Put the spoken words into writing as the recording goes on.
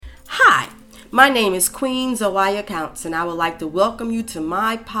My name is Queen Zawaya Counts, and I would like to welcome you to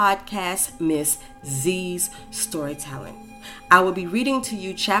my podcast, Miss Z's Storytelling. I will be reading to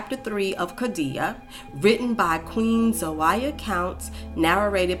you Chapter 3 of Khadijah, written by Queen Zawaya Counts,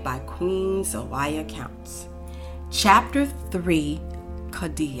 narrated by Queen Zawaya Counts. Chapter 3,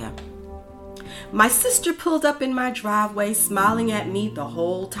 Khadijah. My sister pulled up in my driveway, smiling at me the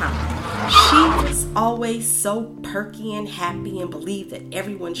whole time. She was always so perky and happy and believed that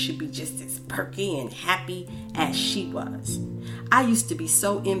everyone should be just as perky and happy as she was. I used to be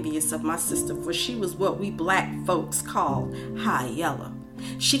so envious of my sister, for she was what we black folks call high yellow.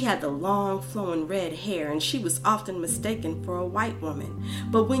 She had the long flowing red hair, and she was often mistaken for a white woman.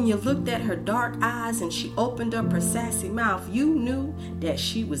 But when you looked at her dark eyes and she opened up her sassy mouth, you knew that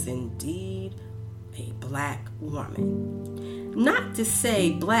she was indeed a black woman. Not to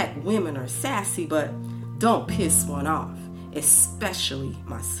say black women are sassy, but don't piss one off, especially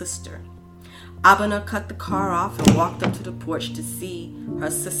my sister. Abana cut the car off and walked up to the porch to see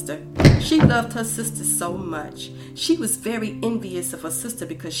her sister. She loved her sister so much. She was very envious of her sister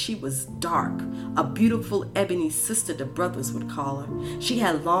because she was dark, a beautiful ebony sister, the brothers would call her. She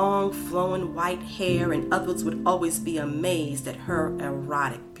had long flowing white hair, and others would always be amazed at her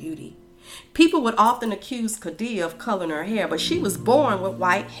erotic beauty. People would often accuse Khadijah of coloring her hair, but she was born with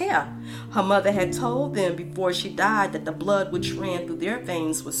white hair. Her mother had told them before she died that the blood which ran through their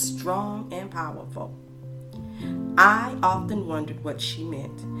veins was strong and powerful. I often wondered what she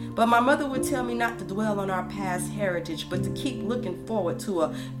meant, but my mother would tell me not to dwell on our past heritage, but to keep looking forward to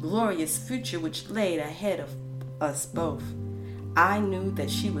a glorious future which laid ahead of us both. I knew that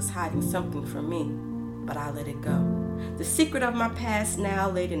she was hiding something from me, but I let it go. The secret of my past now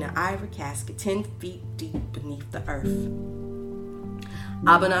laid in an ivory casket 10 feet deep beneath the earth.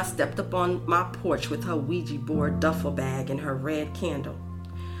 Abana stepped up on my porch with her Ouija board duffel bag and her red candle.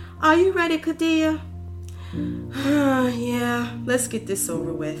 "Are you ready, Khadijah?" "Yeah, let's get this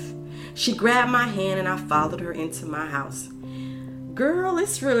over with." She grabbed my hand and I followed her into my house. "Girl,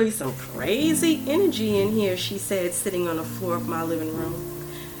 it's really some crazy energy in here," she said, sitting on the floor of my living room.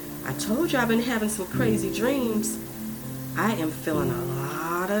 "I told you I've been having some crazy dreams. I am feeling a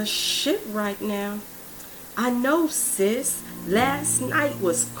lot of shit right now." "I know, sis. Last night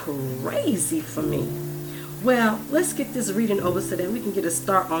was crazy for me." "Well, let's get this reading over so that we can get a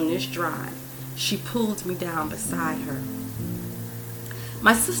start on this drive." She pulled me down beside her.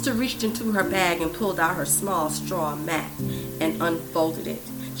 My sister reached into her bag and pulled out her small straw mat and unfolded it.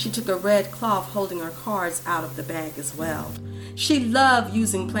 She took a red cloth holding her cards out of the bag as well. She loved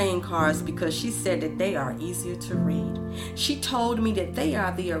using playing cards because she said that they are easier to read. She told me that they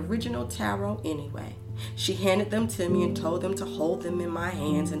are the original tarot anyway. She handed them to me and told them to hold them in my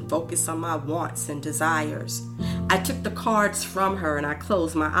hands and focus on my wants and desires. I took the cards from her and I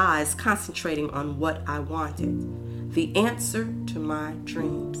closed my eyes, concentrating on what I wanted, the answer to my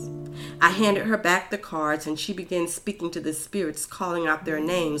dreams. I handed her back the cards and she began speaking to the spirits, calling out their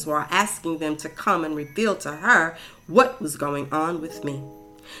names while asking them to come and reveal to her what was going on with me.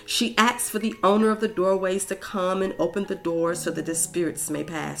 She asked for the owner of the doorways to come and open the doors so that the spirits may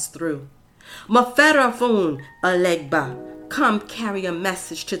pass through. "Maferafun Alegba, come carry a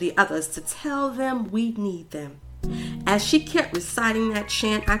message to the others to tell them we need them." As she kept reciting that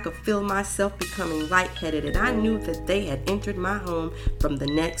chant, I could feel myself becoming lightheaded, and I knew that they had entered my home from the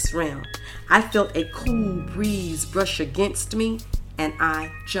next realm. I felt a cool breeze brush against me, and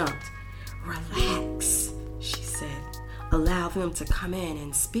I jumped. "Relax," she said. "Allow them to come in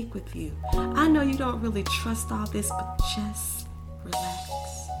and speak with you. I know you don't really trust all this, but just relax."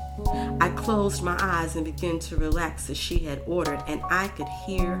 I closed my eyes and began to relax as she had ordered, and I could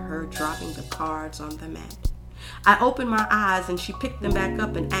hear her dropping the cards on the mat. I opened my eyes and she picked them back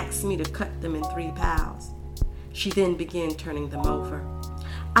up and asked me to cut them in 3 piles. She then began turning them over.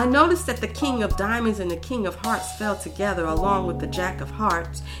 I noticed that the King of Diamonds and the King of Hearts fell together along with the Jack of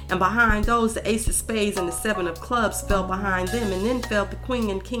Hearts, and behind those the Ace of Spades and the 7 of Clubs fell behind them, and then fell the Queen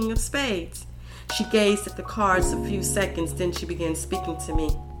and King of Spades. She gazed at the cards a few seconds, then she began speaking to me.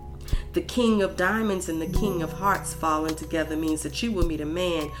 "The King of Diamonds and the King of Hearts falling together means that you will meet a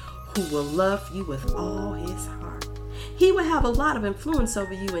man who will love you with all his heart. He will have a lot of influence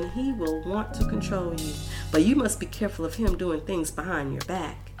over you and he will want to control you, but you must be careful of him doing things behind your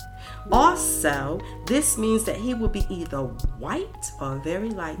back. Also, this means that he will be either white or very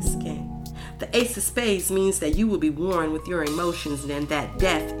light skinned. The Ace of Spades means that you will be worn with your emotions and that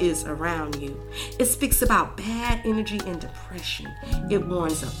death is around you. It speaks about bad energy and depression. It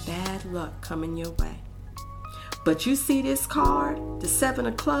warns of bad luck coming your way. But you see this card, the 7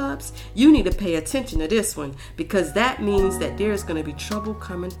 of clubs? You need to pay attention to this one, because that means that there's going to be trouble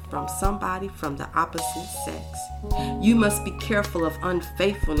coming from somebody from the opposite sex. You must be careful of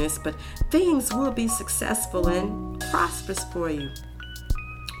unfaithfulness, but things will be successful and prosperous for you.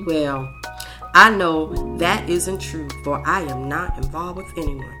 Well, I know that isn't true, for I am not involved with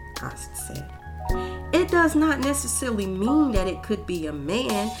anyone, I said. It does not necessarily mean that it could be a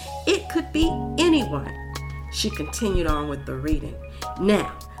man. It could be anyone. She continued on with the reading.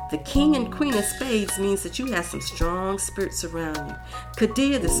 Now, the King and Queen of Spades means that you have some strong spirits around you.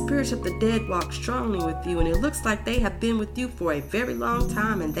 Kadia, the spirits of the dead walk strongly with you, and it looks like they have been with you for a very long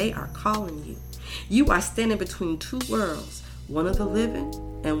time, and they are calling you. You are standing between two worlds, one of the living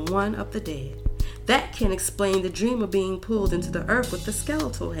and one of the dead. That can explain the dream of being pulled into the earth with the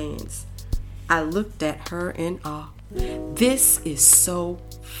skeletal hands. I looked at her in awe. This is so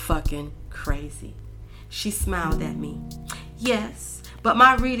fucking crazy. She smiled at me. Yes, but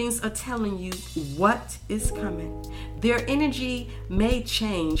my readings are telling you what is coming. Their energy may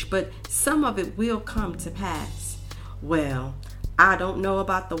change, but some of it will come to pass. Well, I don't know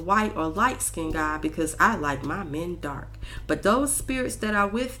about the white or light-skinned guy because I like my men dark. But those spirits that are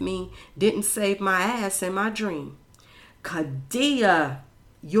with me didn't save my ass in my dream. Kadia,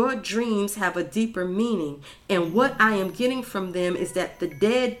 your dreams have a deeper meaning, and what I am getting from them is that the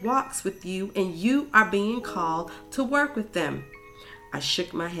dead walks with you and you are being called to work with them. I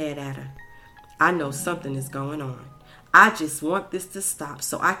shook my head at her. I know something is going on. I just want this to stop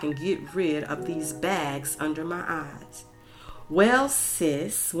so I can get rid of these bags under my eyes. Well,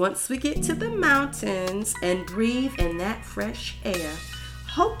 sis, once we get to the mountains and breathe in that fresh air,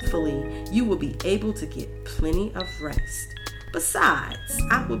 hopefully you will be able to get plenty of rest. Besides,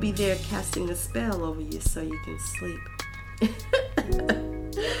 I will be there casting a spell over you so you can sleep.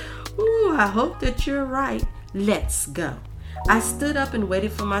 Ooh, I hope that you're right. Let's go. I stood up and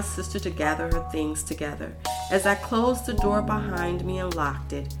waited for my sister to gather her things together. As I closed the door behind me and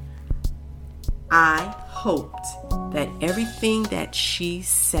locked it, I hoped that everything that she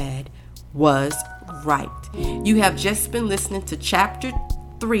said was right. You have just been listening to Chapter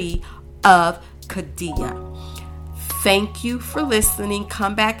 3 of Kadia. Thank you for listening.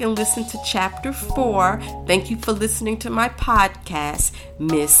 Come back and listen to Chapter 4. Thank you for listening to my podcast,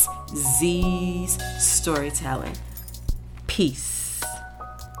 Miss Z's Storytelling. Peace.